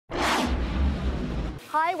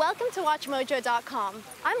Hi, welcome to WatchMojo.com.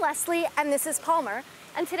 I'm Leslie and this is Palmer,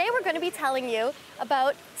 and today we're going to be telling you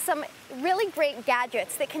about some really great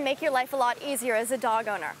gadgets that can make your life a lot easier as a dog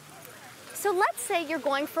owner. So let's say you're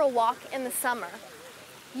going for a walk in the summer.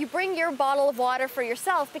 You bring your bottle of water for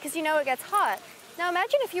yourself because you know it gets hot. Now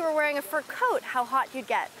imagine if you were wearing a fur coat, how hot you'd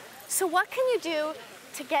get. So what can you do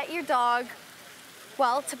to get your dog,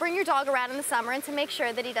 well, to bring your dog around in the summer and to make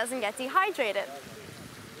sure that he doesn't get dehydrated?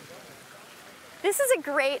 This is a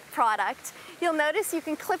great product. You'll notice you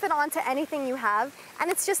can clip it onto anything you have, and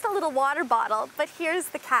it's just a little water bottle, but here's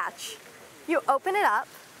the catch. You open it up,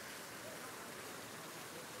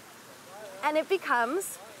 and it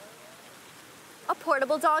becomes a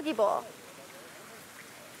portable doggy bowl.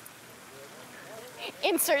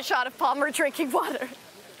 Insert shot of Palmer drinking water.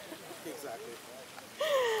 Exactly.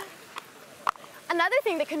 Another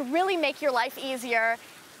thing that can really make your life easier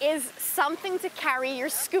is something to carry your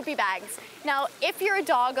Scoopy bags. Now, if you're a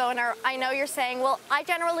dog owner, I know you're saying, well, I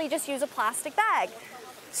generally just use a plastic bag.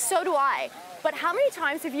 So do I. But how many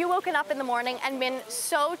times have you woken up in the morning and been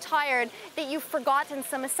so tired that you've forgotten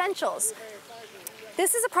some essentials?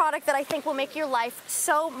 This is a product that I think will make your life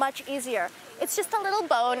so much easier. It's just a little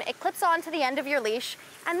bone, it clips onto the end of your leash,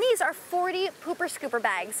 and these are 40 pooper scooper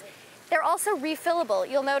bags. They're also refillable.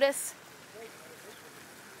 You'll notice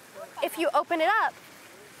if you open it up,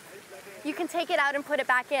 you can take it out and put it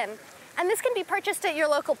back in. And this can be purchased at your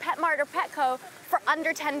local Pet Mart or Petco for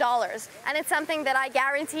under $10. And it's something that I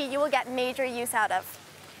guarantee you will get major use out of.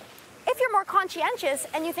 If you're more conscientious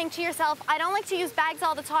and you think to yourself, I don't like to use bags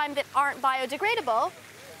all the time that aren't biodegradable,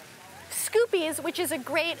 Scoopy's, which is a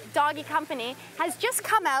great doggy company, has just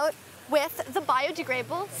come out with the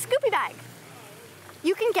biodegradable Scoopy bag.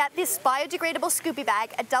 You can get this biodegradable Scoopy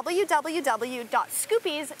bag at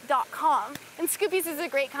www.scoopys.com. And Scoopy's is a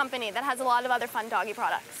great company that has a lot of other fun doggy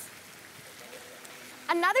products.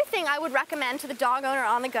 Another thing I would recommend to the dog owner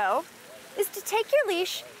on the go is to take your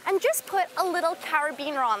leash and just put a little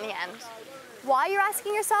carabiner on the end. Why, you're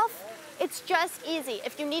asking yourself? It's just easy.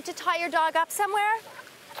 If you need to tie your dog up somewhere,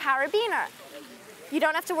 carabiner. You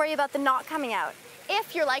don't have to worry about the knot coming out.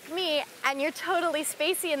 If you're like me and you're totally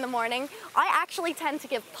spacey in the morning, I actually tend to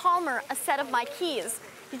give Palmer a set of my keys.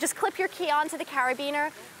 You just clip your key onto the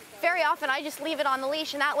carabiner. Very often I just leave it on the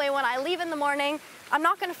leash, and that way when I leave in the morning, I'm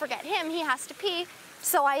not going to forget him, he has to pee,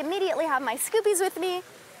 so I immediately have my Scoopies with me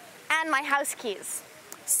and my house keys.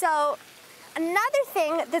 So another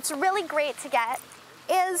thing that's really great to get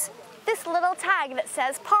is this little tag that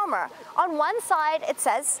says Palmer. On one side it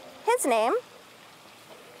says his name,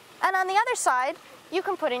 and on the other side you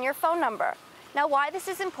can put in your phone number. Now, why this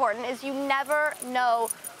is important is you never know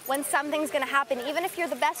when something's going to happen. Even if you're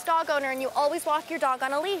the best dog owner and you always walk your dog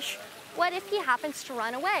on a leash, what if he happens to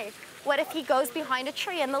run away? What if he goes behind a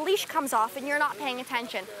tree and the leash comes off and you're not paying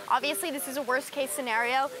attention? Obviously, this is a worst case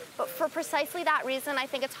scenario, but for precisely that reason, I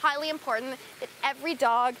think it's highly important that every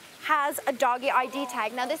dog has a doggy ID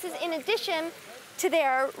tag. Now, this is in addition to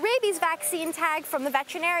their rabies vaccine tag from the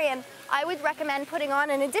veterinarian. I would recommend putting on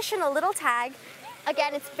an additional little tag.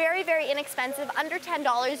 Again, it's very, very inexpensive, under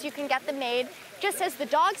 $10. You can get them made. Just says the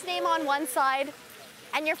dog's name on one side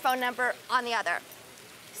and your phone number on the other.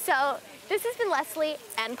 So this has been Leslie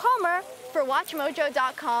and Palmer for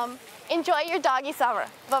WatchMojo.com. Enjoy your doggy summer.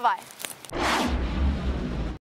 Bye-bye.